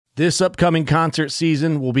This upcoming concert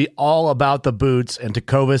season will be all about the boots, and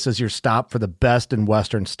Tecovas is your stop for the best in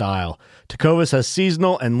Western style. Tecovas has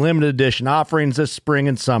seasonal and limited edition offerings this spring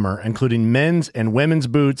and summer, including men's and women's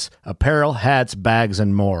boots, apparel, hats, bags,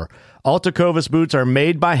 and more. All Tecovas boots are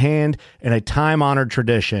made by hand in a time-honored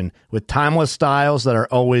tradition with timeless styles that are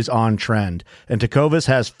always on trend. And Tecovas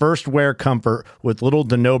has first wear comfort with little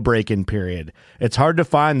to no break-in period. It's hard to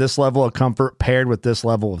find this level of comfort paired with this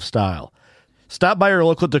level of style. Stop by your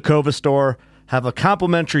local Tecovas store, have a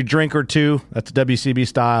complimentary drink or two, that's WCB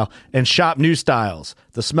style, and shop new styles.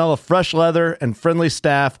 The smell of fresh leather and friendly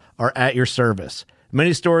staff are at your service.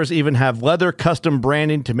 Many stores even have leather custom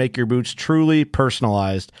branding to make your boots truly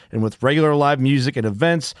personalized. And with regular live music and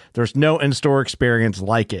events, there's no in-store experience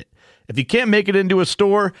like it. If you can't make it into a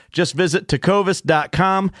store, just visit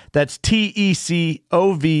tecovas.com. That's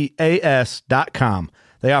TECOVAS.com.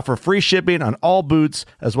 They offer free shipping on all boots,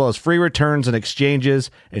 as well as free returns and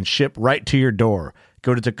exchanges, and ship right to your door.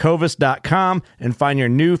 Go to tecovas.com and find your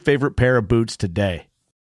new favorite pair of boots today.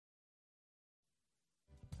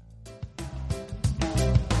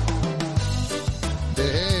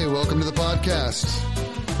 Hey, welcome to the podcast.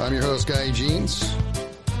 I'm your host, Guy Jeans.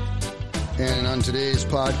 And on today's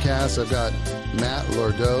podcast, I've got Matt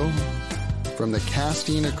Lordeau from the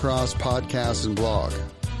Casting Across podcast and blog.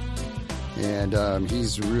 And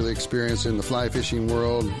he's really experienced in the fly fishing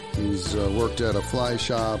world. He's worked at a fly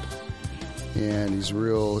shop, and he's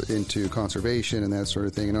real into conservation and that sort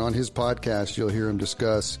of thing. And on his podcast, you'll hear him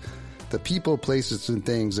discuss the people, places, and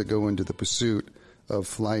things that go into the pursuit of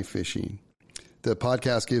fly fishing. The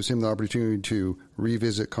podcast gives him the opportunity to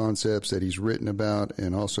revisit concepts that he's written about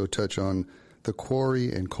and also touch on the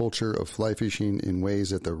quarry and culture of fly fishing in ways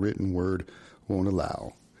that the written word won't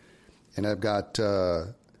allow. And I've got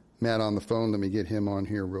Matt on the phone. Let me get him on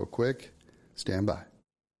here real quick. Stand by.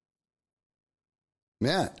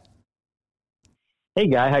 Matt. Hey,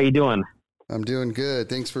 Guy. How you doing? I'm doing good.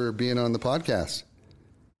 Thanks for being on the podcast.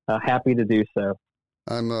 Happy to do so.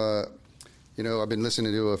 I'm, I've been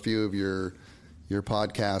listening to a few of your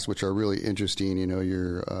podcasts, which are really interesting. You know,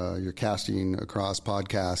 your Casting Across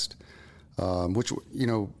podcast, which,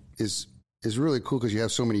 is really cool because you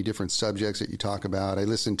have so many different subjects that you talk about. I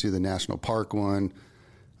listened to the National Park one.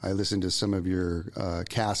 I listened to some of your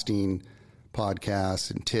casting podcasts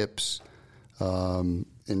and tips, and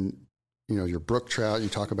your brook trout. You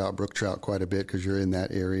talk about brook trout quite a bit because you're in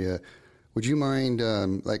that area. Would you mind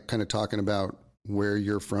kind of talking about where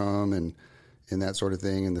you're from and that sort of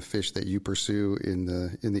thing, and the fish that you pursue in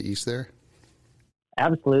the east there?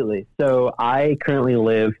 Absolutely. So I currently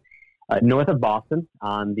live north of Boston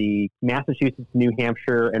on the Massachusetts, New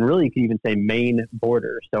Hampshire, and really you could even say Maine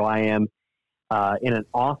border. So I am in an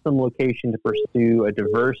awesome location to pursue a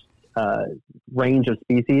diverse range of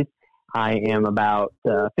species. I am about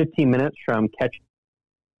 15 minutes from catch.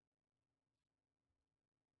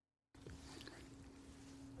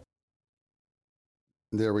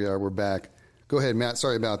 There we are. We're back. Go ahead, Matt.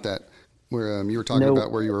 Sorry about that. Where you were talking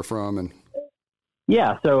about where you were from, and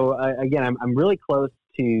yeah. So again, I'm really close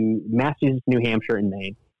to Massachusetts, New Hampshire, and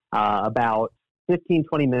Maine. About 15,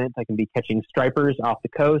 20 minutes, I can be catching stripers off the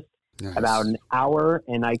coast. Nice. About an hour,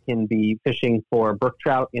 and I can be fishing for brook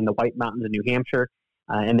trout in the White Mountains of New Hampshire.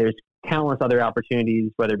 And there's countless other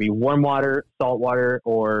opportunities, whether it be warm water, salt water,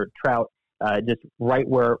 or trout, just right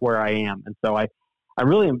where I am. And so I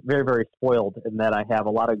really am very, very spoiled in that I have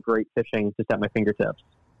a lot of great fishing just at my fingertips.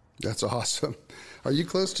 That's awesome. Are you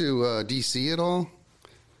close to D.C. at all?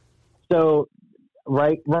 So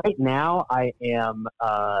right now I am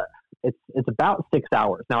it's about 6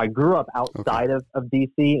 hours. Now I grew up outside of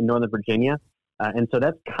D.C. in Northern Virginia. And so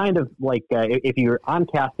that's kind of like if you're on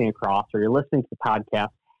Casting Across or you're listening to the podcast,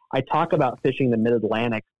 I talk about fishing the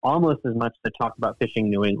Mid-Atlantic almost as much as I talk about fishing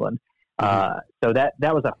New England. So that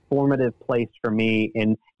was a formative place for me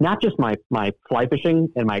in not just my fly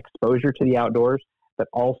fishing and my exposure to the outdoors, but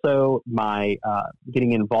also my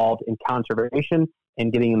getting involved in conservation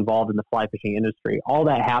and getting involved in the fly fishing industry. All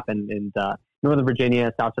that happened in Northern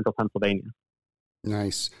Virginia, South Central Pennsylvania.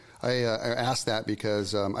 Nice. I asked that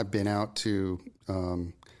because I've been out to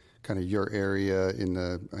kind of your area in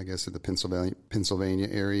the Pennsylvania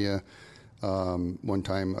area one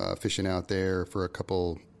time fishing out there for a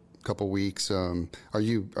couple weeks. Are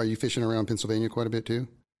you fishing around Pennsylvania quite a bit too?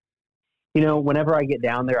 Whenever I get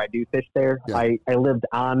down there, I do fish there. Yeah. I lived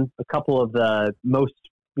on a couple of the most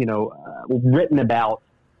written about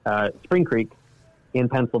Spring Creek in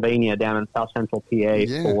Pennsylvania down in South Central PA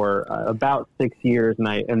for about 6 years.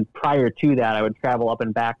 And prior to that, I would travel up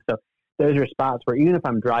and back. So those are spots where even if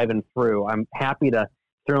I'm driving through, I'm happy to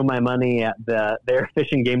throw my money at their fish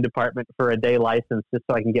and game department for a day license just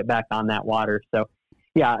so I can get back on that water. So,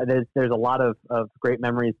 yeah, there's a lot of great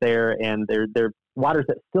memories there, and they're waters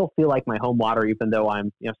that still feel like my home water, even though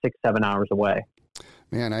I'm 6-7 hours away.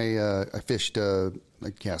 Man, I fished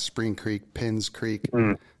Spring Creek, Penns Creek,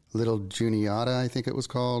 Little Juniata, I think it was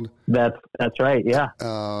called. That's right, yeah.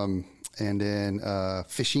 And then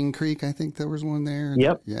Fishing Creek, I think there was one there.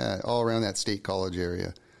 Yep. Yeah, all around that State College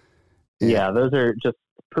area. Yeah, those are just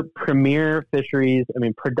premier fisheries. I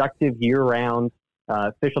mean, productive year-round.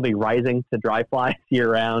 Fish will be rising to dry flies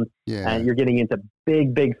year-round. Yeah. And you're getting into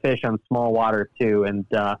big fish on small water, too. And,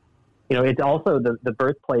 it's also the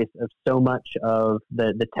birthplace of so much of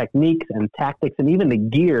the techniques and tactics and even the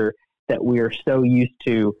gear that we are so used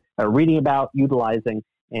to reading about, utilizing,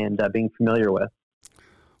 and being familiar with.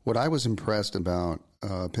 What I was impressed about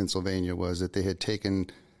Pennsylvania was that they had taken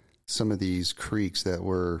some of these creeks that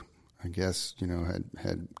were, I guess,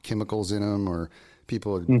 had chemicals in them, or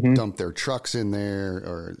people had dumped their trucks in there,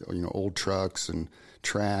 or old trucks and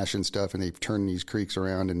trash and stuff, and they've turned these creeks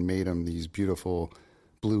around and made them these beautiful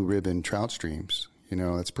blue ribbon trout streams.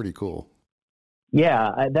 That's pretty cool.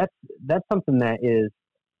 Yeah, that's something that is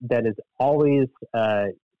always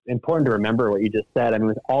important to remember what you just said. I mean,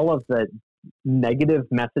 with all of the negative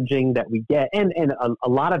messaging that we get, and a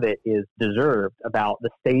lot of it is deserved about the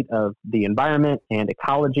state of the environment and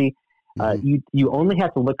ecology, you only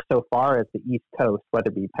have to look so far as the East Coast, whether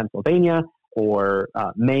it be Pennsylvania or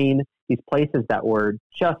Maine, these places that were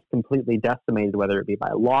just completely decimated, whether it be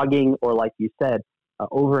by logging or, like you said,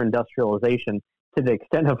 over-industrialization, to the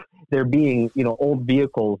extent of there being, old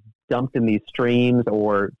vehicles dumped in these streams,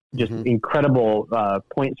 or just incredible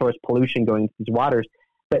point source pollution going to these waters.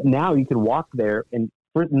 But now you can walk there and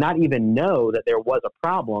not even know that there was a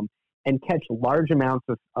problem, and catch large amounts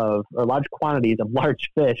or large quantities of large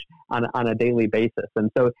fish on a daily basis. And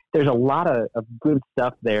so there's a lot of good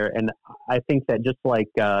stuff there. And I think that just like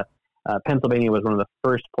Pennsylvania was one of the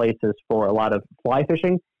first places for a lot of fly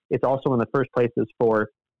fishing, it's also one of the first places for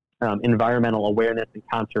environmental awareness and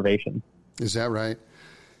conservation. Is that right?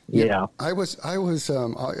 Yeah. I was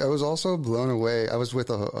also blown away. I was with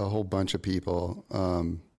a whole bunch of people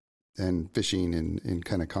and fishing in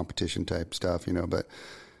kind of competition type stuff, but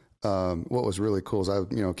what was really cool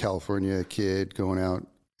is California kid going out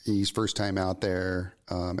east, first time out there,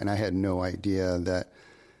 and I had no idea that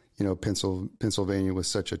Pennsylvania was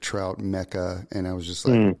such a trout mecca, and I was just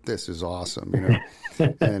like, this is awesome,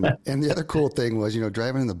 and the other cool thing was,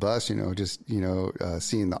 driving in the bus, seeing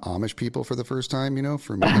the Amish people for the first time,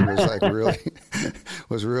 for me, it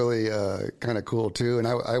was really kind of cool too. And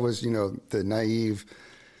I was, the naive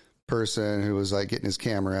person who was like getting his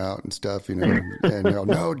camera out and stuff, and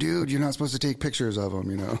no, dude, you're not supposed to take pictures of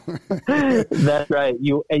them, That's right.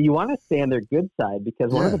 You want to stay on their good side,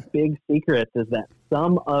 because one of the big secrets is that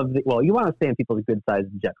you want to stay on people's good sides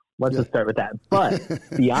in general. Let's just start with that. But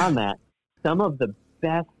beyond that, some of the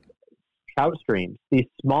best trout streams, these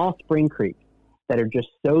small spring creeks that are just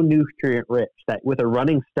so nutrient rich that with a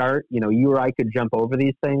running start, you or I could jump over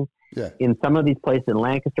these things. Yeah. In some of these places in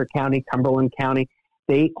Lancaster County, Cumberland County,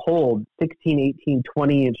 they hold 16, 18,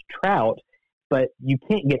 20-inch trout, but you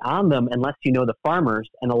can't get on them unless you know the farmers.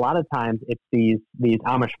 And a lot of times it's these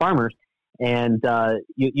Amish farmers. And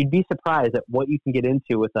you'd be surprised at what you can get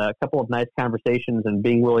into with a couple of nice conversations and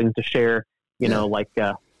being willing to share, like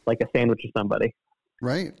a sandwich with somebody.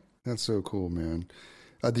 Right. That's so cool, man.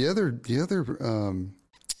 The other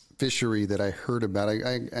fishery that I heard about,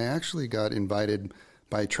 I actually got invited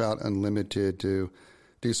by Trout Unlimited to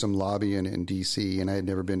do some lobbying in DC, and I had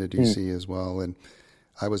never been to DC as well. And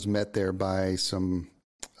I was met there by some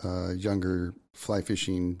younger fly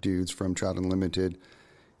fishing dudes from Trout Unlimited,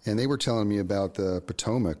 and they were telling me about the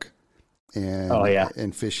Potomac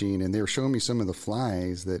and fishing, and they were showing me some of the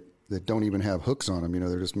flies that don't even have hooks on them.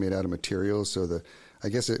 They're just made out of materials. So I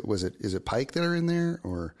guess is it pike that are in there,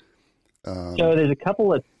 or? So there's a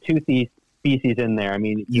couple of toothy species in there. I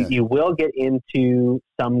mean, you will get into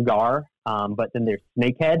some gar, but then there's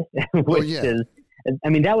snakehead, which is, I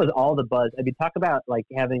mean, that was all the buzz. I mean, talk about like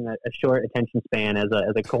having a short attention span as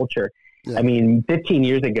a culture. Yeah. I mean, 15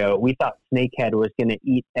 years ago, we thought snakehead was going to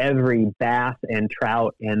eat every bass and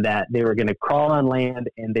trout, and that they were going to crawl on land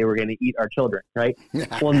and they were going to eat our children, right?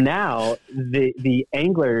 Well, now the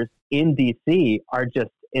anglers in DC are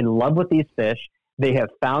just in love with these fish. They have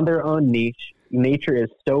found their own niche. Nature is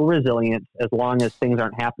so resilient as long as things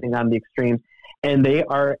aren't happening on the extremes. And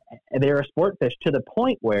they're a sport fish to the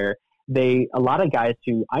point where a lot of guys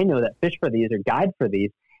who I know that fish for these or guide for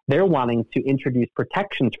these, they're wanting to introduce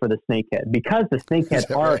protections for the snakehead, because the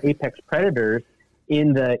snakehead are apex predators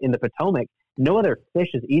in the Potomac. no other fish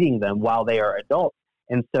is eating them while they are adults.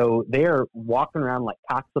 And so they're walking around like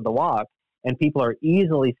cocks of the walk, and people are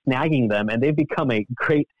easily snagging them, and they've become a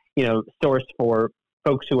great, source for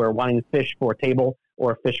folks who are wanting fish for table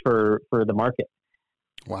or fish for the market.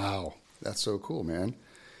 Wow. That's so cool, man.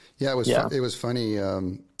 Yeah, it was funny.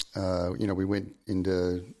 We went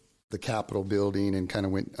into the Capitol building and kind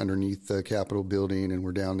of went underneath the Capitol building, and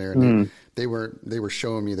we're down there, and they were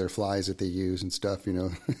showing me their flies that they use and stuff,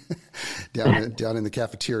 down in the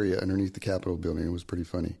cafeteria underneath the Capitol building. It was pretty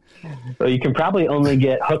funny. So you can probably only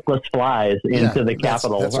get hookless flies into the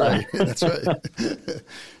Capitol. That's right. That's right.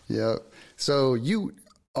 Yeah. So you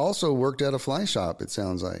also worked at a fly shop, it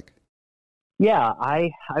sounds like. Yeah,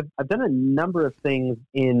 I've done a number of things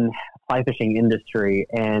in fly fishing industry,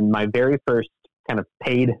 and my very first kind of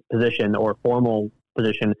paid position or formal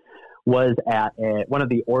position was at one of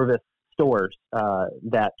the Orvis stores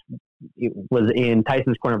that it was in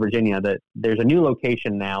Tyson's Corner, Virginia. There's a new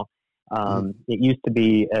location now. It used to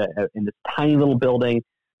be in this tiny little building,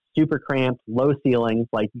 super cramped, low ceilings,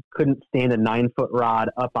 like you couldn't stand a 9-foot rod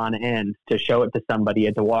up on end to show it to somebody. You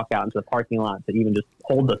had to walk out into the parking lot to even just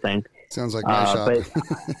hold the thing. Sounds like my shop.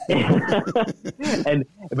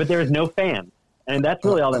 But there was no fans, and that's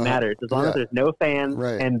really all that matters. As long as there's no fans,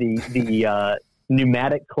 right, and the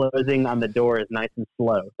pneumatic closing on the door is nice and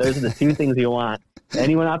slow. Those are the two things you want.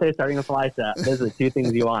 Anyone out there starting a fly shop, those are the two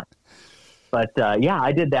things you want. But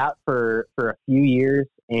I did that for a few years,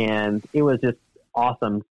 and it was just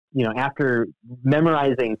awesome. After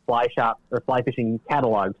memorizing fly shop or fly fishing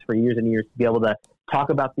catalogs for years and years, to be able to talk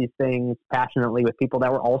about these things passionately with people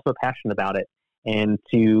that were also passionate about it, and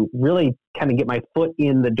to really kind of get my foot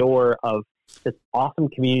in the door of this awesome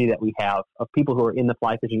community that we have of people who are in the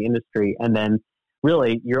fly fishing industry. And then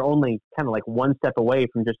really you're only kind of like one step away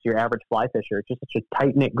from just your average fly fisher. It's just such a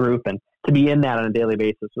tight knit group, and to be in that on a daily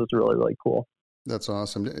basis was really, really cool. That's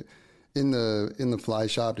awesome. In the fly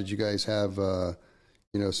shop, did you guys have,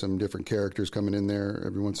 some different characters coming in there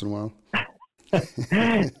every once in a while?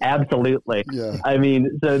 Absolutely. Yeah. I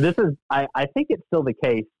mean, so this is, I think it's still the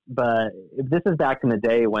case, but this is back in the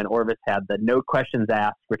day when Orvis had the no questions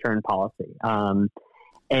asked return policy.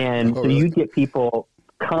 You'd get people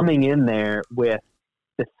coming in there with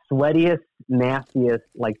the sweatiest, nastiest,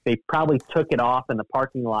 like they probably took it off in the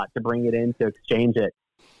parking lot to bring it in to exchange it,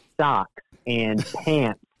 socks and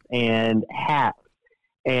pants and hats.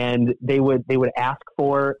 And they would ask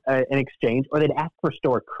for an exchange, or they'd ask for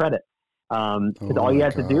store credit. Because all you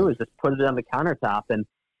have to do is just put it on the countertop, and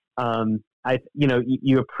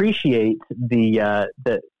you appreciate the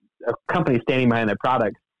company standing behind their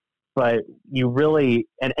products, but you really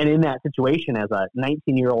and in that situation as a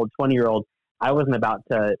 19-year-old, 20-year-old, I wasn't about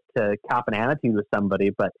to cop an attitude with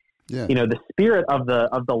somebody, but the spirit of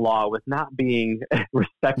the law was not being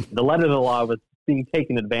respected. The letter of the law was being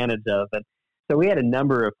taken advantage of, and so we had a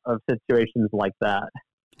number of situations like that.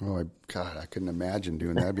 Oh, God, I couldn't imagine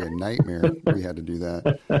doing that. That'd be a nightmare if we had to do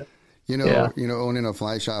that. Owning a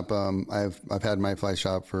fly shop, I've had my fly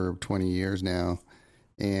shop for 20 years now.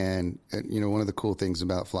 And, one of the cool things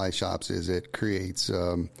about fly shops is it creates,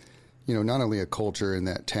 not only a culture in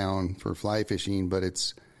that town for fly fishing, but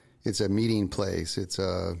it's a meeting place. It's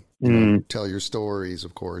tell your stories,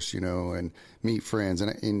 of course, and meet friends.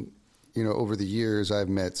 And over the years, I've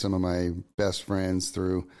met some of my best friends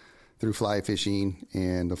through fly fishing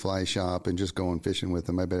and the fly shop and just going fishing with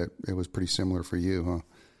them. I bet it was pretty similar for you, huh?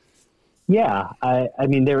 Yeah. I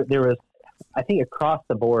mean, there was, I think across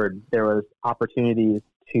the board, there was opportunities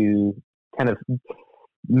to kind of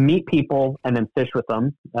meet people and then fish with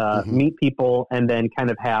them, meet people and then kind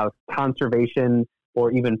of have conservation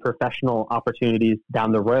or even professional opportunities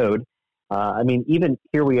down the road. Even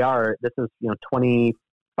here we are, this is,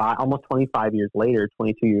 almost 25 years later,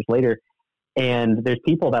 22 years later. And there's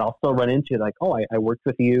people that I'll still run into like, oh, I worked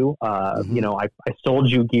with you. I sold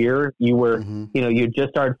you gear. You were, you just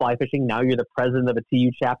started fly fishing. Now you're the president of a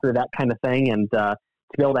TU chapter, that kind of thing. And to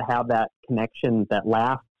be able to have that connection that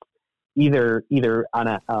lasts either on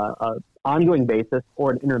a ongoing basis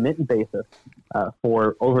or an intermittent basis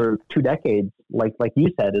for over 2 decades, like you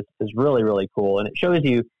said, is really, really cool. And it shows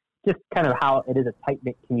you just kind of how it is a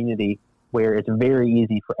tight-knit community where it's very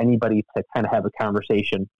easy for anybody to kind of have a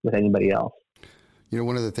conversation with anybody else.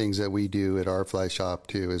 One of the things that we do at our fly shop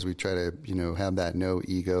too is we try to, have that no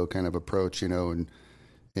ego kind of approach, and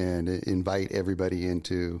invite everybody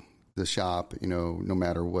into the shop, no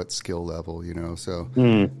matter what skill level, so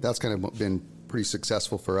that's kind of been pretty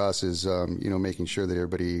successful for us is, making sure that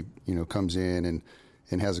everybody, comes in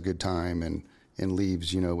and has a good time and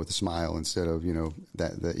leaves, with a smile instead of,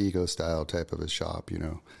 that the ego style type of a shop,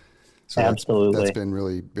 So Absolutely. that's been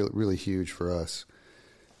really, really huge for us.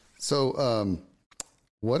 So,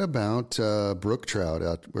 what about brook trout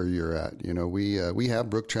out where you're at? You know, we have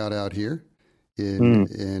brook trout out here,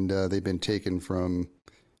 and they've been taken from,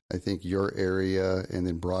 I think, your area and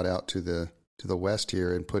then brought out to the west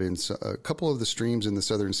here and put in a couple of the streams in the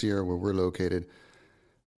Southern Sierra where we're located.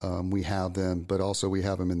 We have them, but also we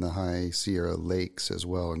have them in the High Sierra lakes as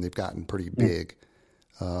well, and they've gotten pretty big.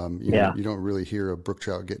 You know, you don't really hear of brook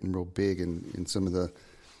trout getting real big in some of the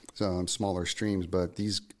smaller streams, but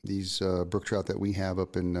these brook trout that we have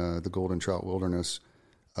up in the Golden Trout Wilderness,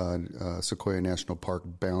 Sequoia National Park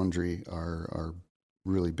boundary are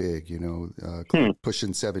really big. You know,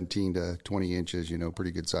 pushing 17 to 20 inches. You know,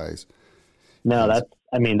 pretty good size. No,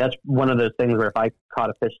 that's one of those things where if I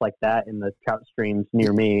caught a fish like that in the trout streams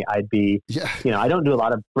near me, I'd be, you know, I don't do a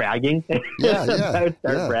lot of bragging. I would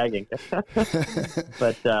start bragging.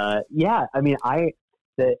 But, I mean,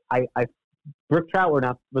 brook trout was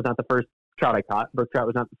not the first trout I caught. Brook trout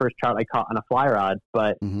was not the first trout I caught on a fly rod,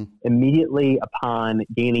 but immediately upon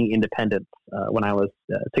gaining independence, when I was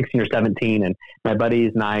 16 or 17, and my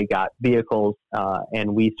buddies and I got vehicles,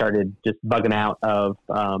 and we started just bugging out of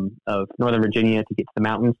Northern Virginia to get to the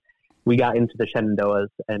mountains. We got into the Shenandoahs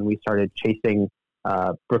and we started chasing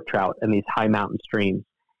brook trout in these high mountain streams.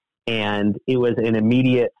 And it was an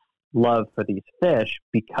immediate love for these fish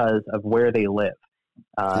because of where they live.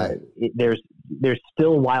 There's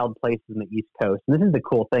still wild places in the East Coast. And this is the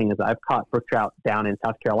cool thing is I've caught brook trout down in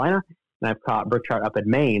South Carolina and I've caught brook trout up in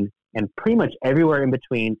Maine and pretty much everywhere in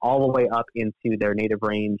between, all the way up into their native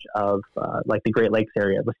range of like the Great Lakes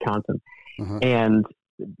area of Wisconsin. And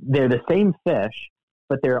they're the same fish,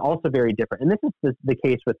 but they're also very different. And this is the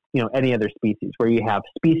case with, you know, any other species where you have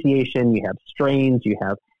speciation, you have strains, you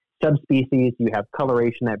have subspecies, you have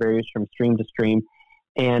coloration that varies from stream to stream.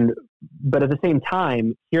 But at the same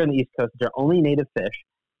time, here on the East Coast, there are only native fish.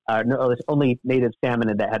 There's only native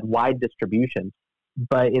salmon that had wide distribution.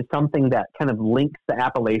 But it's something that kind of links the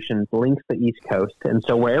Appalachians, links the East Coast. And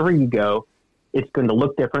so wherever you go, it's going to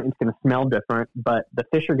look different. It's going to smell different, but the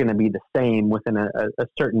fish are going to be the same within a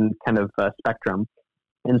certain kind of spectrum.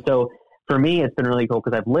 And so for me, it's been really cool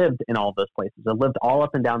because I've lived in all those places. I've lived all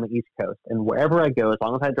up and down the East Coast. And wherever I go, as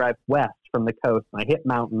long as I drive west from the coast and I hit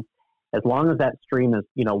mountains, as long as that stream is,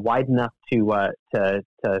 you know, wide enough to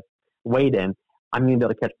wade in, I'm going to be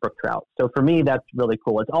able to catch brook trout. So for me, that's really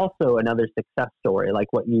cool. It's also another success story,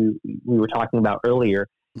 like what we were talking about earlier,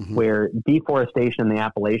 where deforestation in the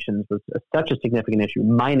Appalachians was such a significant issue.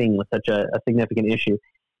 Mining was such a significant issue.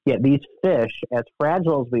 Yet these fish, as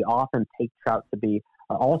fragile as we often take trout to be,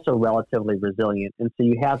 are also relatively resilient. And so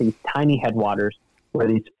you have these tiny headwaters where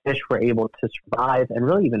these fish were able to survive and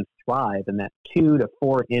really even thrive in that 2 to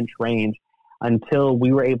 4 inch range until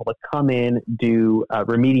we were able to come in, do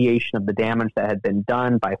remediation of the damage that had been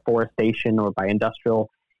done by forestation or by industrial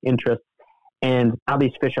interests. And now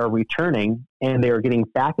these fish are returning and they're getting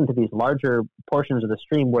back into these larger portions of the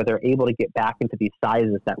stream where they're able to get back into these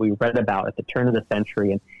sizes that we read about at the turn of the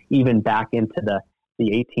century and even back into the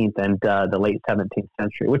 18th and the late 17th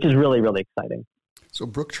century, which is really, really exciting. So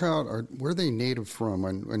brook trout, where are they native from?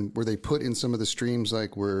 And were they put in some of the streams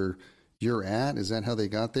like where you're at? Is that how they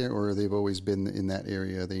got there? Or they've always been in that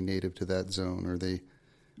area? Are they native to that zone? Or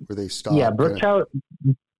were they stopped? Yeah, brook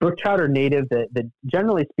trout are native.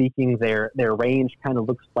 Generally speaking, their range kind of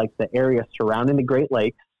looks like the area surrounding the Great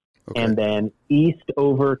Lakes, and then east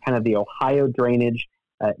over kind of the Ohio drainage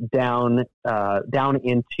down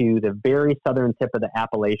into the very southern tip of the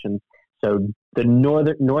Appalachians. So the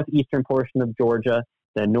northeastern portion of Georgia,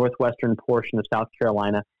 the northwestern portion of South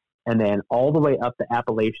Carolina, and then all the way up the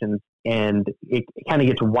Appalachians, and it kind of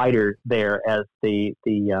gets wider there as the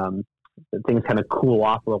things kind of cool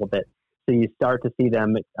off a little bit. So you start to see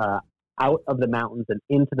them out of the mountains and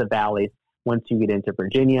into the valleys once you get into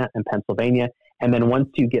Virginia and Pennsylvania. And then once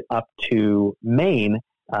you get up to Maine,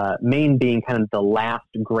 Maine being kind of the last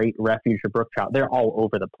great refuge for brook trout, they're all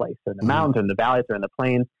over the place. They're in the mountains, they're in the valleys, they're in the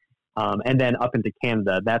plains. And then up into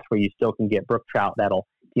Canada, that's where you still can get brook trout that'll,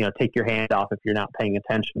 you know, take your hand off if you're not paying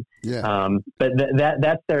attention. But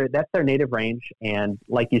that's their native range. And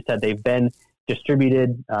like you said, they've been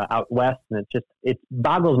distributed out west, and it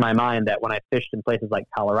boggles my mind that when I fished in places like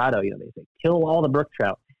Colorado, you know, they say kill all the brook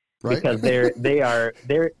trout, because they're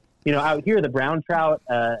you know, out here the brown trout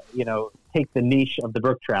you know, take the niche of the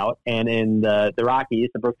brook trout, and in the Rockies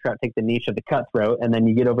the brook trout take the niche of the cutthroat, and then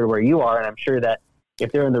you get over to where you are, and I'm sure that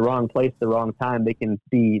if they're in the wrong place at the wrong time, they can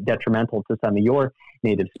be detrimental to some of your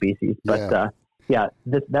native species. But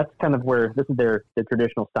that's kind of where this is their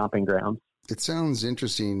traditional stomping grounds. It sounds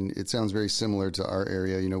interesting. It sounds very similar to our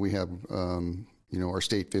area. You know, we have our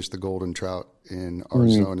state fish, the golden trout in our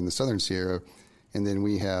zone in the Southern Sierra. And then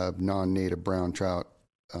we have non-native brown trout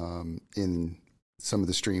in some of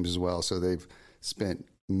the streams as well. So they've spent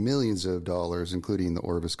millions of dollars, including the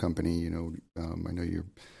Orvis Company. I know you're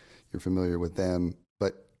familiar with them,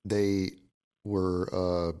 but they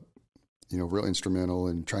were, real instrumental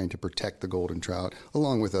in trying to protect the golden trout,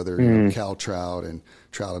 along with other Cal Trout and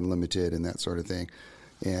Trout Unlimited and that sort of thing.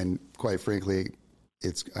 And quite frankly,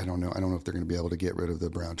 I don't know if they're going to be able to get rid of the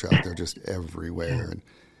brown trout. They're just everywhere.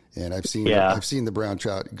 And I've seen the brown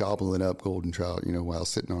trout gobbling up golden trout, while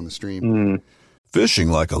sitting on the stream. Fishing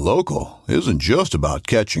like a local isn't just about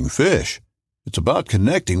catching fish. It's about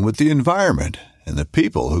connecting with the environment and the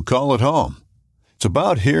people who call it home. It's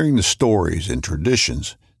about hearing the stories and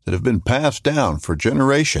traditions that have been passed down for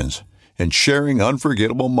generations and sharing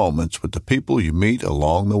unforgettable moments with the people you meet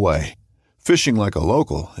along the way. Fishing like a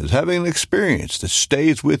local is having an experience that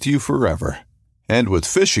stays with you forever. And with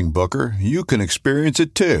Fishing Booker, you can experience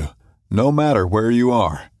it too, no matter where you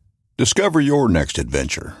are. Discover your next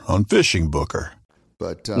adventure on Fishing Booker.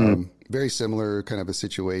 But very similar kind of a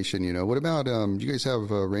situation, What about, do you guys have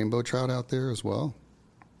rainbow trout out there as well?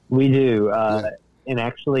 We do. And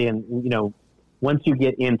actually, once you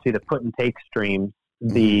get into the put and take streams,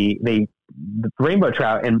 the rainbow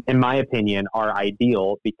trout, in my opinion, are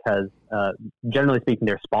ideal because, generally speaking,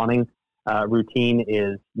 their spawning routine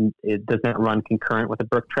does not run concurrent with the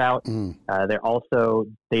brook trout.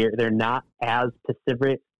 They're not as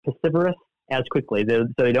piscivorous as quickly. So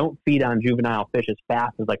they don't feed on juvenile fish as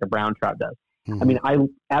fast as like a brown trout does. I mean, I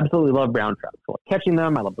absolutely love brown trout. I love catching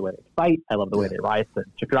them. I love the way they fight. I love the way they rise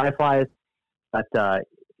to dry flies. But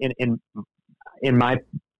in my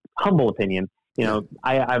humble opinion,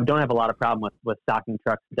 I don't have a lot of problem with stocking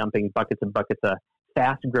trucks dumping buckets and buckets of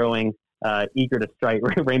fast-growing, eager to strike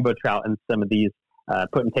rainbow trout in some of these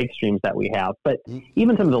put and take streams that we have. But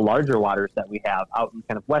even some of the larger waters that we have out in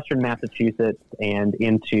kind of western Massachusetts and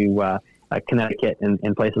into Connecticut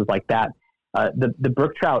and places like that, the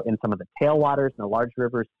brook trout in some of the tailwaters and the large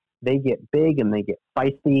rivers, they get big and they get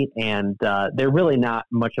feisty, and they're really not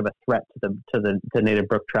much of a threat to the native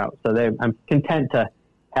brook trout. So I'm content to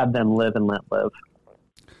have them live and let live.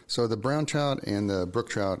 So the brown trout and the brook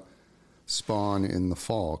trout spawn in the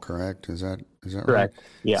fall, correct? Is that correct? Right?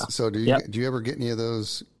 Yeah. So do you ever get any of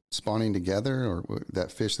those spawning together, or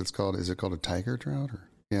that fish that's called, is it called a tiger trout? Or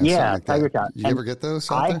like tiger trout. You ever get those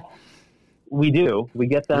out there? We do. We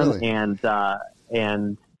get them, really?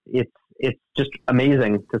 and it's just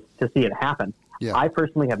amazing to see it happen. Yeah. I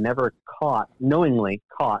personally have never knowingly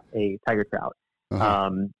caught a tiger trout.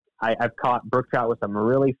 I've caught brook trout with some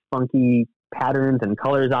really funky patterns and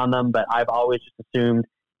colors on them, but I've always just assumed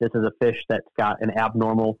this is a fish that's got an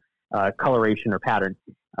abnormal coloration or pattern.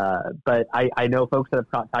 But I know folks that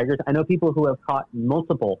have caught tigers. I know people who have caught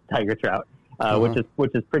multiple tiger trout,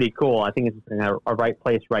 which is pretty cool. I think it's a right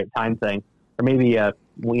place, right time thing, or maybe a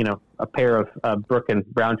pair of brook and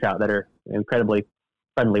brown trout that are incredibly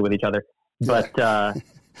friendly with each other. But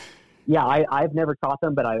I've never caught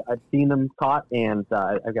them, but I've seen them caught, and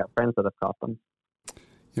I've got friends that have caught them.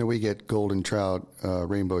 We get golden trout,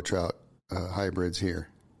 rainbow trout hybrids here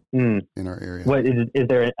in our area. What is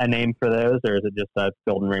there a name for those, or is it just a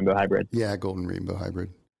golden rainbow hybrid? Yeah, golden rainbow hybrid.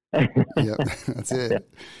 Yep, that's it. Yeah.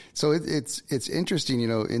 So it's interesting,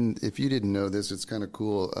 if you didn't know this, it's kind of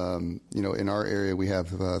cool. In our area, we have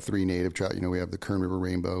 3 native trout. We have the Kern River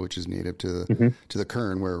rainbow, which is native to the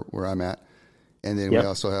Kern where I'm at. And then we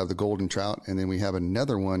also have the golden trout. And then we have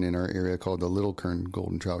another one in our area called the Little Kern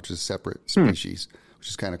golden trout, which is a separate species, which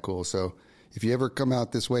is kind of cool. So if you ever come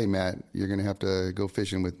out this way, Matt, you're going to have to go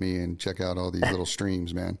fishing with me and check out all these little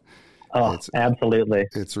streams, man. Oh, absolutely.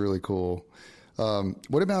 It's really cool.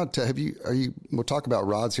 What about, we'll talk about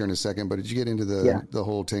rods here in a second, but did you get into the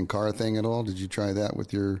whole Tenkara thing at all? Did you try that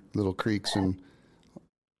with your little creeks? And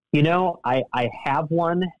I have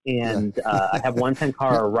one, and I have one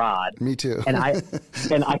Tenkara rod. Me too. and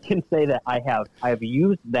I can say that I have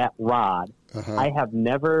used that rod. I have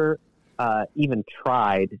never even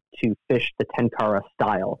tried to fish the Tenkara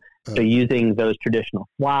style. So using those traditional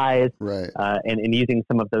flies, right, and using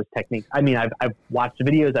some of those techniques. I mean, I've watched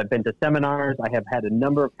videos, I've been to seminars, I have had a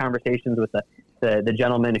number of conversations with the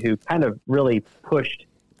gentleman who kind of really pushed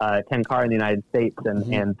Tenkara in the United States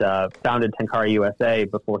and founded Tenkara USA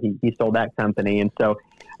before he sold that company. And so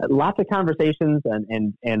lots of conversations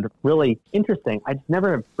and really interesting. I just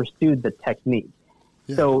never have pursued the technique.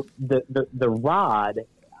 Yeah. So the rod,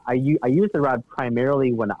 I use the rod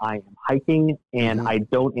primarily when I am hiking and I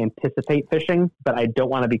don't anticipate fishing, but I don't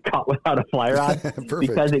want to be caught without a fly rod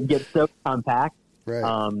because it gets so compact.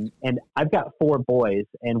 Right. And I've got 4 boys,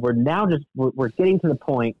 and we're now we're getting to the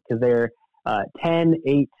point, because they're 10,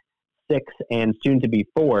 8, 6, and soon to be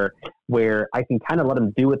 4, where I can kind of let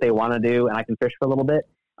them do what they want to do, and I can fish for a little bit.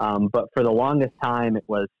 But for the longest time, it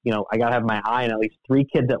was, I got to have my eye on at least 3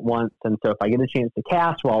 kids at once. And so if I get a chance to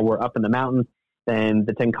cast while we're up in the mountains, then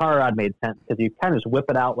the Tenkara rod made sense, because you kind of just whip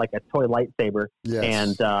it out like a toy lightsaber.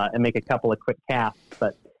 Yes. and make a couple of quick casts.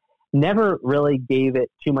 But never really gave it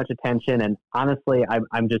too much attention. And honestly,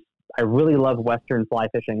 I really love Western fly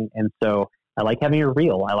fishing. And so I like having a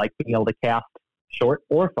reel. I like being able to cast short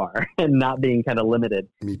or far and not being kind of limited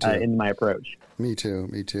in my approach. Me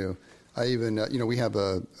too. I even, we have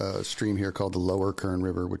a stream here called the Lower Kern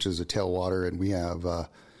River, which is a tailwater, and we have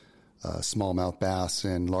smallmouth bass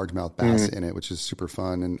and largemouth bass in it, which is super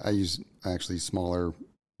fun. And I use actually smaller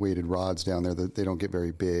weighted rods down there. They don't get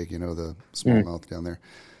very big, the smallmouth down there.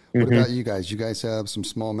 What about you guys? You guys have some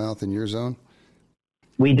smallmouth in your zone?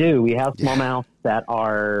 We do. We have smallmouth that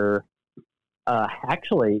are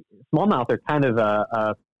actually, smallmouth are kind of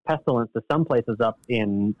a pestilence to some places up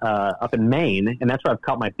in Maine, and that's where I've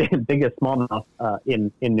caught my biggest smallmouth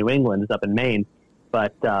in New England, is up in Maine.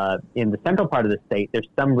 But in the central part of the state, there's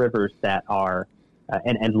some rivers that are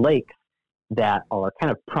and lakes that are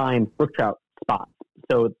kind of prime brook trout spots.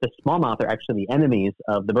 So the smallmouth are actually the enemies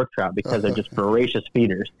of the brook trout, because they're just voracious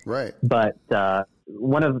feeders. Right. But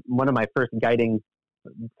one of my first guiding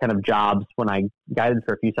kind of jobs when I guided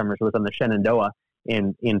for a few summers was on the Shenandoah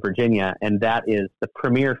in Virginia, and that is the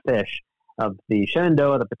premier fish of the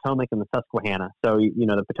Shenandoah, the Potomac, and the Susquehanna. So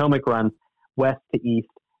the Potomac runs west to east,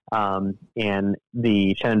 and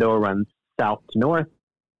the Shenandoah runs south to north,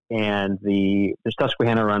 and the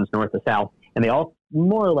Susquehanna runs north to south, and they all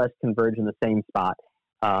more or less converge in the same spot.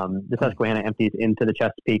 The Susquehanna empties into the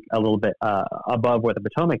Chesapeake a little bit above where the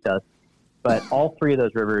Potomac does. But all 3 of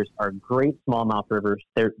those rivers are great smallmouth rivers.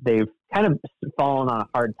 They've kind of fallen on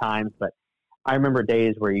hard times, but I remember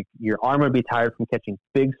days where your arm would be tired from catching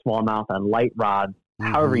big smallmouth on light rods,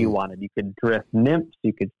 however you wanted. You could drift nymphs,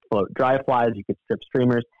 you could float dry flies, you could strip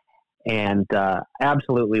streamers, and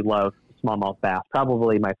absolutely love smallmouth bass.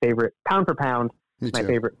 Probably my favorite, pound for pound, my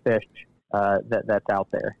favorite fish that's out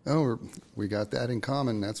there. Oh, we got that in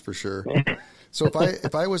common, that's for sure. So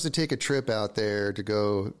if I was to take a trip out there to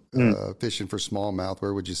go fishing for smallmouth,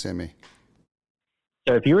 where would you send me?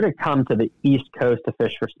 So if you were to come to the East Coast to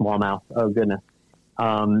fish for smallmouth, oh goodness,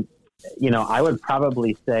 I would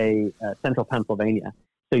probably say central Pennsylvania.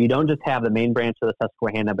 So you don't just have the main branch of the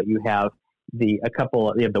Susquehanna, but you have you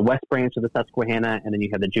have the west branch of the Susquehanna, and then you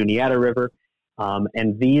have the Juniata River.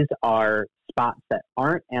 And these are spots that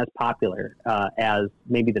aren't as popular as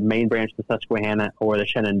maybe the main branch of the Susquehanna or the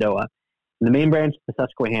Shenandoah. The main branch of the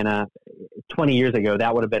Susquehanna, 20 years ago,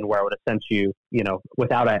 that would have been where I would have sent you,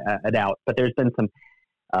 without a doubt. But there's been some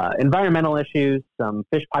environmental issues, some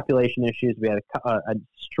fish population issues. We had a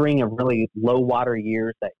string of really low water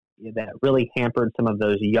years that really hampered some of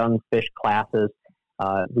those young fish classes.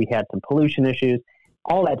 We had some pollution issues.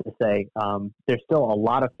 All that to say, there's still a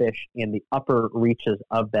lot of fish in the upper reaches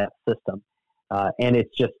of that system. And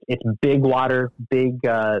it's big water, big,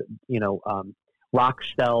 rock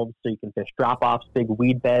shelves, so you can fish drop-offs, big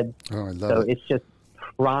weed beds. Oh, I love it. It's just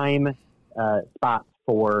prime spots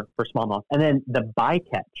for smallmouth. And then the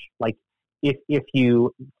bycatch, like if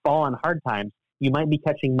you fall on hard times, you might be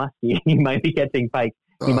catching muskie, you might be catching pike,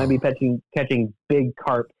 you might be catching big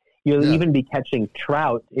carp. You'll even be catching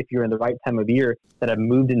trout if you're in the right time of year that have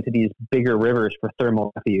moved into these bigger rivers for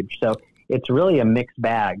thermal refuge. So it's really a mixed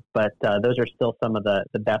bag, but those are still some of the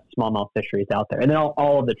best smallmouth fisheries out there. And then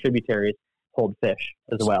all of the tributaries hold fish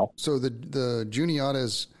as well. So the Juniata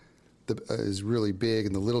is really big,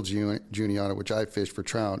 and the little Juniata, which I fish for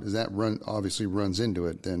trout, obviously runs into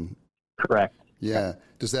it then? Correct. Yeah.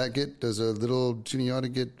 Does a little Juniata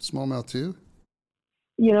get smallmouth too?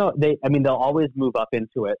 They'll always move up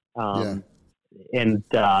into it. And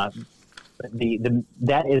the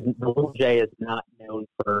little J is not known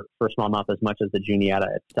for smallmouth as much as the Juniata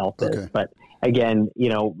itself is. But again,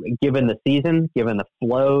 given the season, given the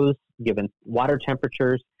flows, given water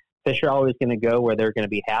temperatures, fish are always going to go where they're going to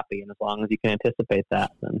be happy. And as long as you can anticipate that,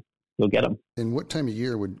 then you'll get them. And what time of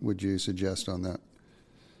year would you suggest on that?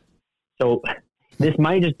 So this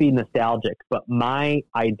might just be nostalgic, but my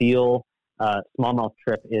ideal smallmouth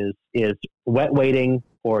trip is wet wading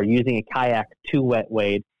or using a kayak to wet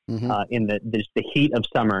wade in the heat of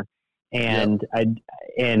summer, and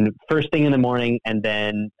first thing in the morning, and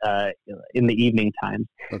then in the evening times.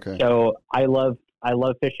 Okay. So I love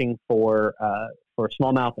fishing for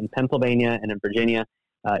smallmouth in Pennsylvania and in Virginia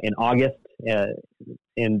in August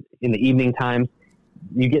in the evening times.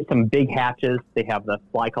 you get some big hatches. They have the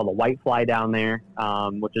fly called the white fly down there,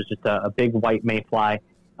 which is just a big white mayfly.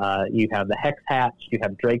 You have the hex hatch. You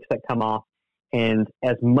have drakes that come off. And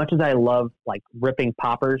as much as I love like ripping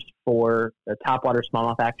poppers for the topwater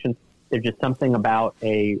smallmouth action, there's just something about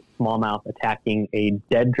a smallmouth attacking a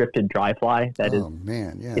dead drifted dry fly that is,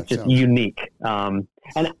 man, yeah, it's just unique. And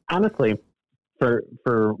honestly,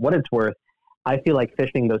 for what it's worth, I feel like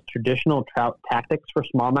fishing those traditional trout tactics for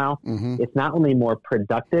smallmouth, it's not only more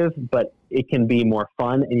productive, but it can be more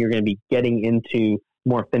fun, and you're going to be getting into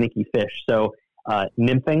more finicky fish. So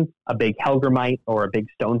nymphing, a big hellgrammite or a big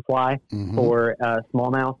stonefly for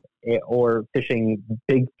smallmouth, or fishing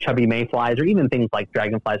big chubby mayflies, or even things like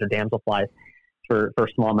dragonflies or damselflies for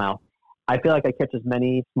smallmouth. I feel like I catch as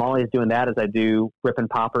many smallies doing that as I do ripping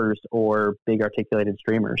poppers or big articulated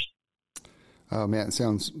streamers. Oh man, it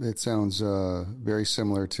sounds very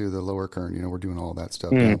similar to the lower current. You know, we're doing all that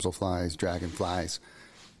stuff: damselflies, dragonflies,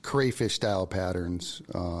 crayfish style patterns,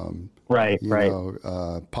 right?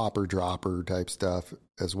 Popper dropper type stuff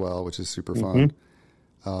as well, which is super fun.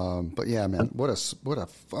 But yeah, man, what a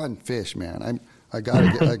fun fish, man. I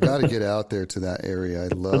gotta get out there to that area. I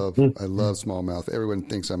love smallmouth. Everyone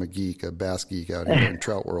thinks I'm a bass geek out here in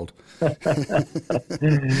trout world. Nothing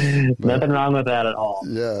wrong with that at all.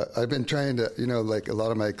 Yeah, I've been trying to, like a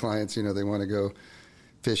lot of my clients, they want to go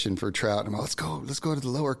fishing for trout. And I'm like, let's go to the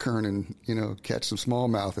lower current and catch some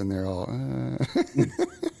smallmouth in there.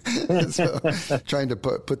 So, trying to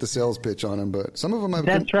put the sales pitch on them, but some of them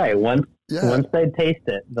That's right. Once they taste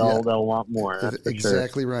it, they'll want more. That's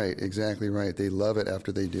exactly right. Exactly right. They love it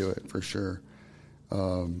after they do it, for sure.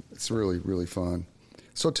 It's really, really fun.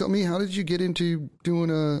 So tell me, how did you get into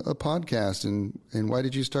doing a podcast, and why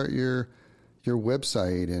did you start your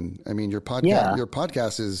website? And I mean, your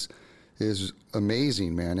podcast is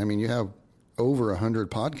amazing, man. I mean, you have over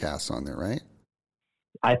 100 podcasts on there, right?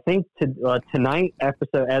 I think tonight,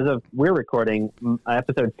 episode, as of we're recording,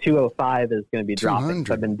 episode 205 is going to be dropping.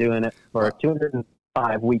 So I've been doing it for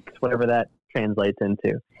 205 weeks, whatever that translates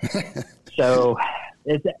into. So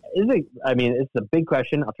it's a big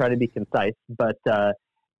question. I'll try to be concise. But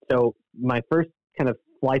so my first kind of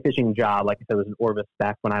fly fishing job, like I said, was in Orvis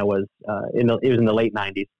back when I was it was in the late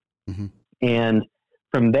 90s. And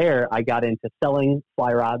from there, I got into selling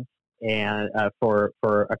fly rods and for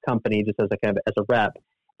a company, just as a rep,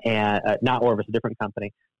 and not Orvis, a different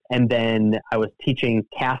company. And then I was teaching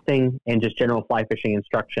casting and just general fly fishing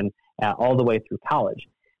instruction all the way through college.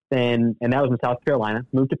 And that was in South Carolina.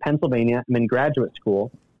 Moved to Pennsylvania. I'm in graduate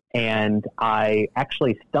school, and I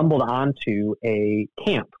actually stumbled onto a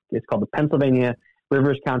camp. It's called the Pennsylvania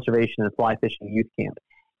Rivers Conservation and Fly Fishing Youth Camp.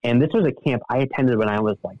 And this was a camp I attended when I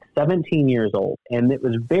was like 17 years old, and it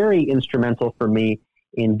was very instrumental for me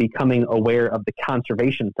in becoming aware of the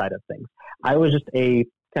conservation side of things. I was just a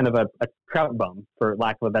kind of a trout bum, for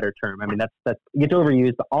lack of a better term. I mean, that's gets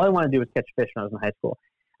overused, but all I wanted to do was catch fish when I was in high school.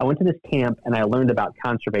 I went to this camp and I learned about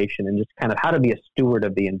conservation and just kind of how to be a steward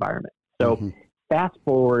of the environment. So fast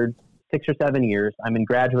forward 6 or 7 years, I'm in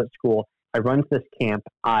graduate school. I run to this camp.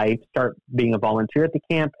 I start being a volunteer at the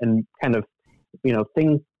camp, and kind of,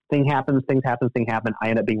 thing happens. I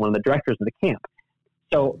end up being one of the directors of the camp.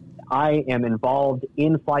 So I am involved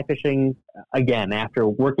in fly fishing again after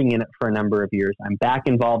working in it for a number of years. I'm back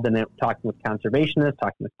involved in it, talking with conservationists,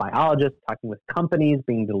 talking with biologists, talking with companies,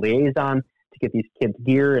 being the liaison to get these kids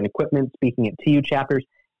gear and equipment, speaking at TU chapters,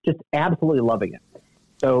 just absolutely loving it.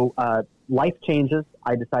 So life changes.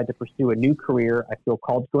 I decide to pursue a new career. I feel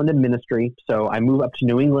called to go into ministry. So I move up to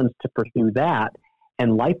New England to pursue that,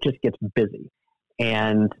 and life just gets busy.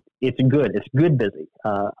 And it's good. It's good busy.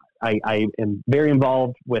 I am very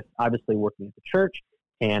involved with obviously working at the church,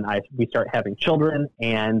 and we start having children,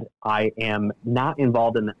 and I am not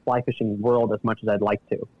involved in the fly fishing world as much as I'd like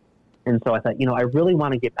to. And so I thought, I really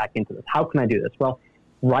want to get back into this. How can I do this? Well,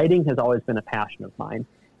 writing has always been a passion of mine,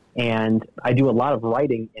 and I do a lot of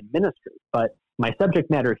writing in ministry, but my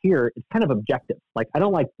subject matter here is kind of objective. Like, I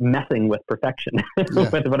don't like messing with perfection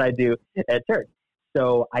with what I do at church.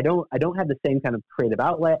 So I don't have the same kind of creative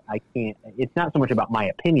outlet. It's not so much about my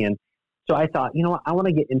opinion. So I thought, I want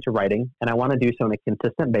to get into writing, and I want to do so on a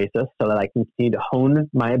consistent basis so that I can continue to hone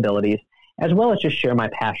my abilities, as well as just share my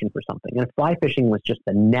passion for something. And fly fishing was just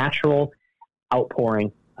the natural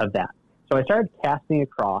outpouring of that. So I started casting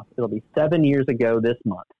across. It'll be 7 years ago this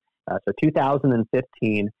month. So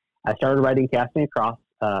 2015, I started writing Casting Across,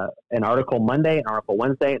 an article Monday, an article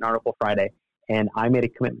Wednesday, an article Friday. And I made a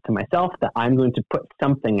commitment to myself that I'm going to put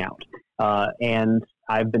something out. And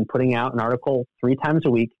I've been putting out an article 3 times a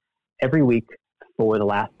week, every week for the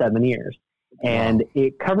last 7 years. And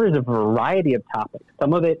it covers a variety of topics.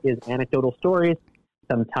 Some of it is anecdotal stories.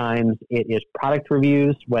 Sometimes it is product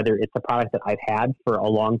reviews, whether it's a product that I've had for a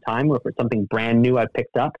long time, or if it's something brand new I've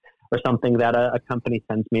picked up, or something that a company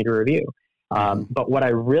sends me to review. But what I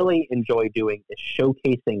really enjoy doing is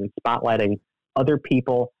showcasing and spotlighting other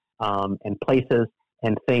people and places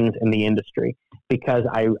and things in the industry, because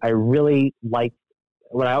I really like,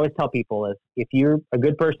 what I always tell people is, if you're a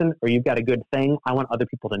good person or you've got a good thing, I want other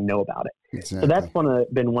people to know about it. Exactly. So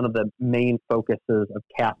that's been one of the main focuses of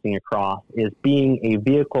Casting Across, is being a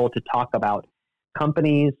vehicle to talk about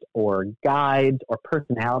companies or guides or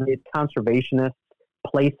personalities, conservationists,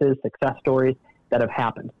 places, success stories that have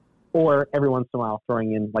happened. Or every once in a while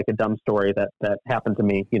throwing in like a dumb story that happened to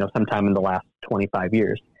me, sometime in the last 25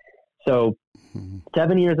 years. So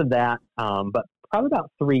 7 years of that. But probably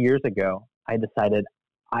about 3 years ago, I decided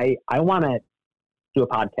I want to do a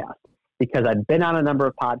podcast, because I'd been on a number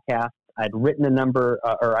of podcasts. I've written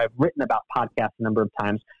about podcasts a number of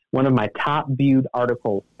times. One of my top viewed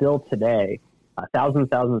articles still today, thousands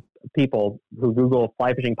of people who Google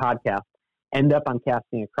fly fishing podcasts end up on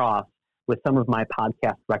Casting Across with some of my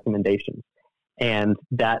podcast recommendations. And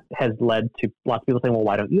that has led to lots of people saying, well,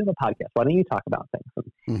 why don't you have a podcast? Why don't you talk about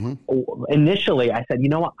things? Initially, I said, you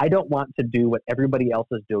know what? I don't want to do what everybody else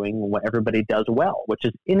is doing and what everybody does well, which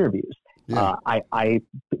is interviews. Yeah.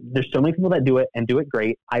 There's so many people that do it and do it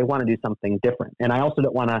great. I want to do something different. And I also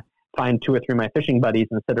don't want to find 2 or 3 of my fishing buddies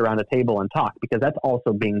and sit around a table and talk, because that's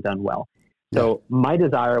also being done well. So my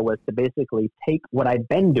desire was to basically take what I'd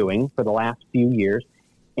been doing for the last few years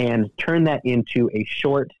and turn that into a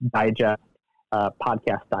short digest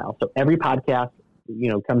podcast style. So every podcast,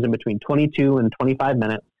 comes in between 22 and 25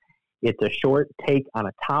 minutes. It's a short take on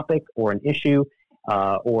a topic or an issue,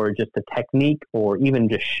 or just a technique, or even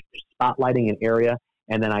just spotlighting an area.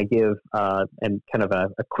 And then I give and kind of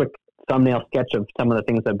a quick thumbnail sketch of some of the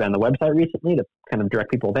things that have been on the website recently to kind of direct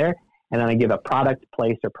people there. And then I give a product,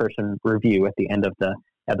 place, or person review at the end of the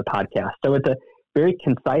podcast. So it's a very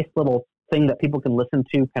concise little thing that people can listen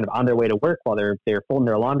to kind of on their way to work while they're folding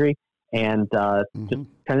their laundry, and just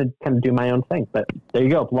kind of do my own thing. But there you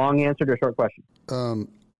go. Long answer to a short question.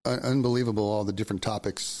 Unbelievable, all the different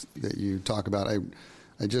topics that you talk about.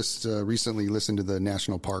 I just recently listened to the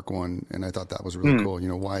national park one, and I thought that was really cool.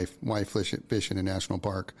 Why fish in a national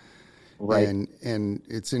park. Right. And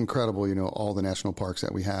it's incredible, all the national parks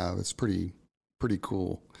that we have. It's pretty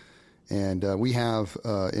cool. And we have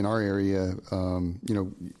in our area,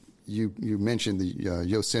 you mentioned the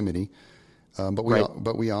Yosemite,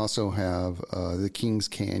 but we also have the Kings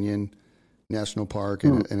Canyon National Park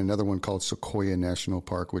and another one called Sequoia National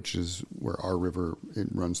Park, which is where our river, it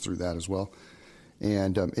runs through that as well.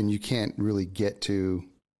 And you can't really get to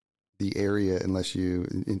the area unless to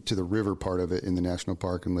the river part of it in the national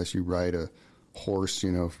park, unless you ride a horse,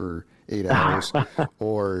 for 8 hours,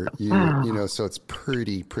 or so it's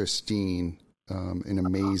pretty pristine, an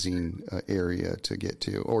amazing area to get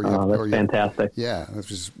to. That's fantastic. Yeah, that's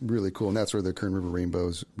just really cool, and that's where the Kern River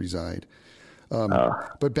rainbows reside.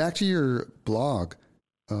 But back to your blog.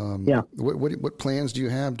 What plans do you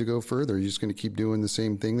have to go further? Are you just going to keep doing the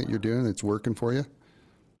same thing that you're doing that's working for you?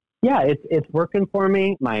 Yeah, it's working for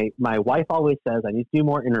me. My wife always says I need to do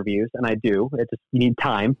more interviews, and I do. It's just, you need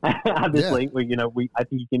time, obviously. Yeah. I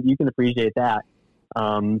think you can appreciate that.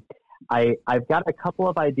 I've got a couple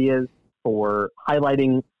of ideas for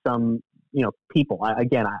highlighting some people.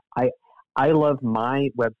 I love my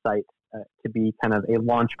website to be kind of a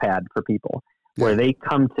launch pad for people, where they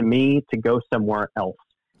come to me to go somewhere else.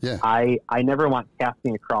 Yeah. I never want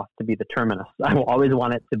Casting Across to be the terminus. I will always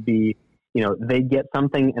want it to be, they get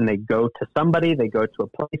something and they go to somebody, they go to a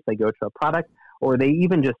place, they go to a product, or they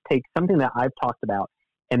even just take something that I've talked about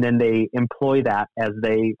and then they employ that as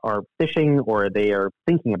they are fishing or they are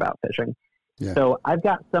thinking about fishing. Yeah. So I've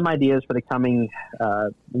got some ideas for the coming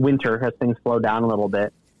winter as things slow down a little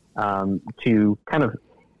bit, to kind of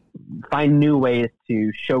find new ways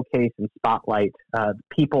to showcase and spotlight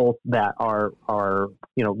people that are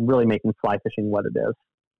really making fly fishing what it is.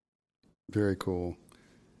 Very cool.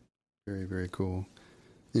 Very, very cool.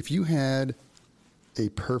 If you had a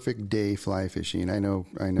perfect day fly fishing, I know.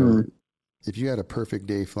 If you had a perfect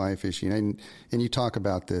day fly fishing, and you talk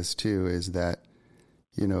about this too, is that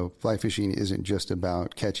fly fishing isn't just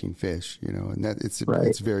about catching fish, and that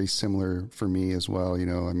it's very similar for me as well.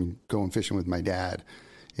 Going fishing with my dad,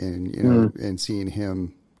 and and seeing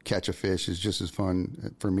him catch a fish is just as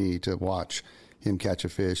fun for me to watch him catch a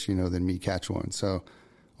fish, than me catch one. So.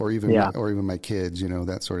 Or even my kids,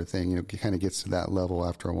 that sort of thing. It kind of gets to that level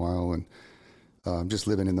after a while, and just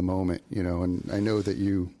living in the moment, And I know that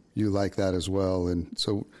you like that as well. And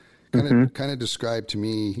so, kind of describe to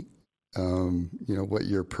me, what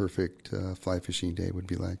your perfect fly fishing day would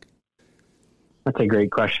be like? That's a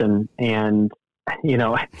great question. And,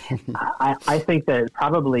 I think that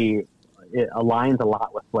probably it aligns a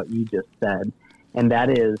lot with what you just said. And that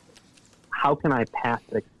is, how can I pass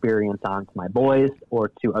the experience on to my boys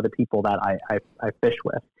or to other people that I fish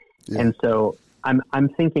with? Yeah. And so I'm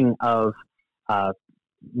thinking of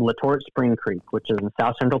Letort Spring Creek, which is in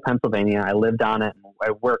South Central Pennsylvania. I lived on it. And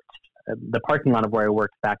I worked, the parking lot of where I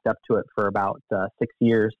worked backed up to it for about 6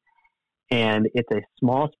 years. And it's a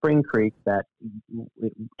small spring creek that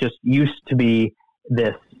just used to be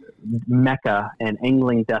this mecca and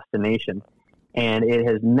angling destination. And it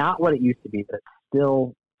is not what it used to be, but it's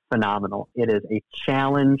still phenomenal. It is a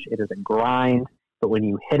challenge. It is a grind. But when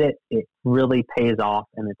you hit it, it really pays off,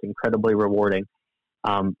 and it's incredibly rewarding.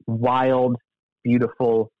 Wild,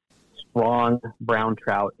 beautiful, strong brown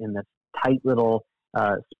trout in this tight little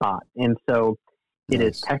spot. And so it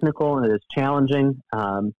is technical and it is challenging.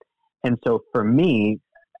 And so for me,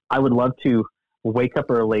 I would love to wake up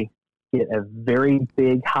early, get a very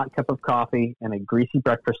big hot cup of coffee and a greasy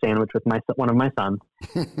breakfast sandwich with one of my sons,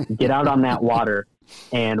 get out on that water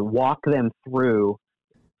and walk them through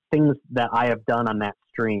things that I have done on that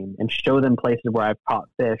stream and show them places where I've caught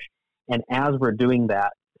fish. And as we're doing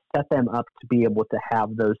that, set them up to be able to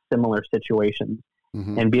have those similar situations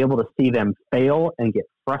and be able to see them fail and get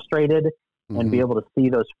frustrated and be able to see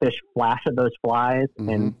those fish flash at those flies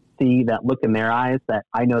and see that look in their eyes that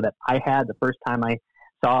I know that I had the first time I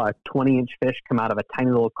saw a 20-inch fish come out of a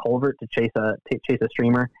tiny little culvert to chase a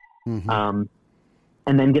streamer, and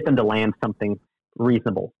then get them to land something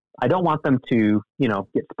reasonable. I don't want them to,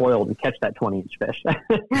 get spoiled and catch that 20-inch fish.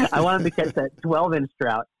 I want them to catch that 12-inch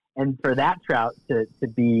trout, and for that trout to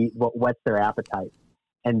be what whets their appetite,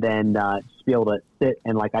 and then just be able to sit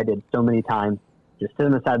and, like I did so many times, just sit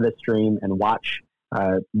on the side of the stream and watch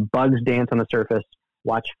bugs dance on the surface,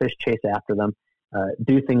 watch fish chase after them.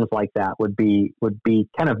 Do things like that would be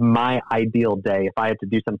kind of my ideal day if I had to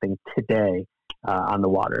do something today on the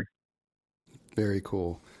water. Very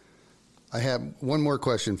cool. I have one more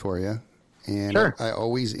question for you, and sure. I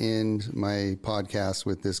always end my podcast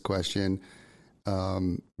with this question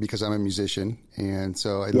because I'm a musician, and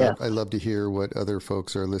so I love to hear what other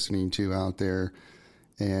folks are listening to out there.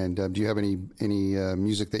 And do you have any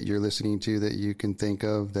music that you're listening to that you can think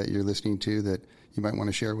of that you're listening to that you might want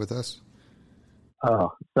to share with us?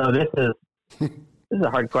 Oh, so this is a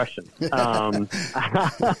hard question.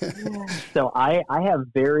 So I have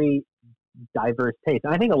very diverse taste,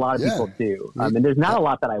 and I think a lot of people do. And there's not a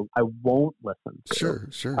lot that I won't listen to.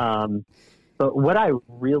 Sure. But what I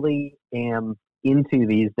really am into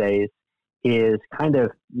these days is kind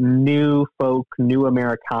of new folk, new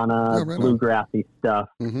Americana, bluegrassy stuff,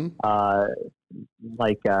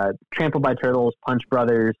 like Trampled by Turtles, Punch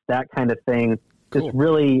Brothers, that kind of thing. Cool. Just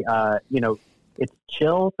really, it's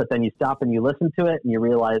chill, but then you stop and you listen to it and you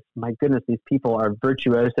realize, my goodness, these people are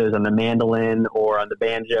virtuosos on the mandolin or on the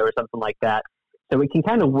banjo or something like that. So we can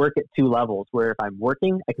kind of work at two levels, where if I'm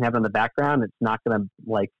working, I can have it in the background. It's not going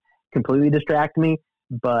to completely distract me.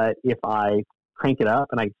 But if I crank it up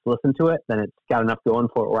and I listen to it, then it's got enough going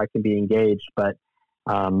for it where I can be engaged. But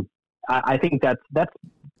I think that's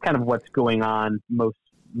kind of what's going on most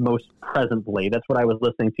presently. That's what I was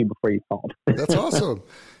listening to before you called. That's awesome.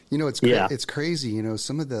 It's crazy.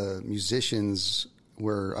 Some of the musicians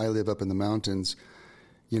where I live up in the mountains,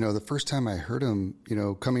 the first time I heard them,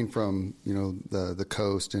 coming from, the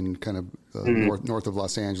coast and kind of north of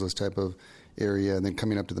Los Angeles type of area, and then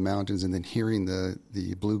coming up to the mountains and then hearing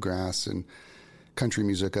the bluegrass and country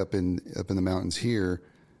music up in the mountains here.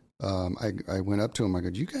 I went up to them. I go,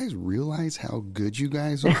 do you guys realize how good you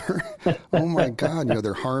guys are? Oh my God.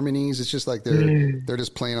 Their harmonies. It's just like they're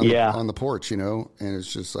just playing on the porch, and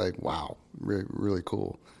it's just like, wow, really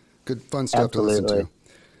cool. Good, fun stuff Absolutely. To listen to.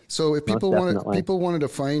 So if people wanted to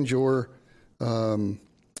find your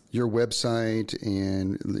website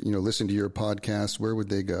and, listen to your podcast, where would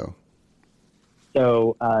they go?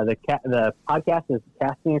 So the podcast is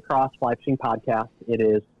Casting Across Fly Fishing Podcast. It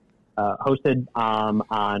is hosted on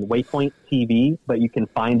Waypoint TV, but you can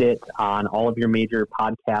find it on all of your major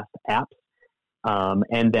podcast apps.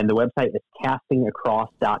 And then the website is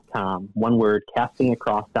castingacross.com. One word,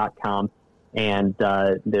 castingacross.com. And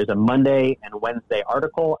there's a Monday and Wednesday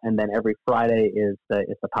article, and then every Friday is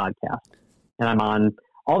the podcast. And I'm on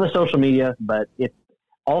all the social media, but it's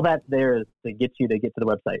all that's there is to get to the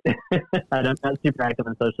website. I'm not super active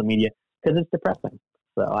on social media because it's depressing,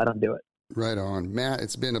 so I don't do it. Right on. Matt,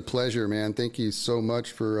 it's been a pleasure, man. Thank you so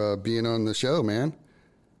much for being on the show, man.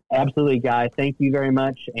 Absolutely, Guy. Thank you very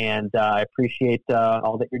much, and I appreciate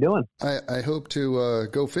all that you're doing. I hope to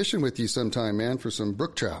go fishing with you sometime, man, for some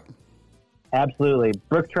brook trout. Absolutely.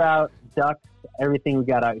 Brook trout, ducks, everything we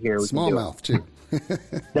got out here. Smallmouth, too.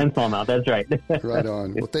 Then smallmouth, that's right. Right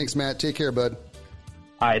on. Well, thanks, Matt. Take care, bud.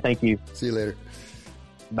 All right, thank you. See you later.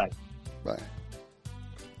 Bye. Bye.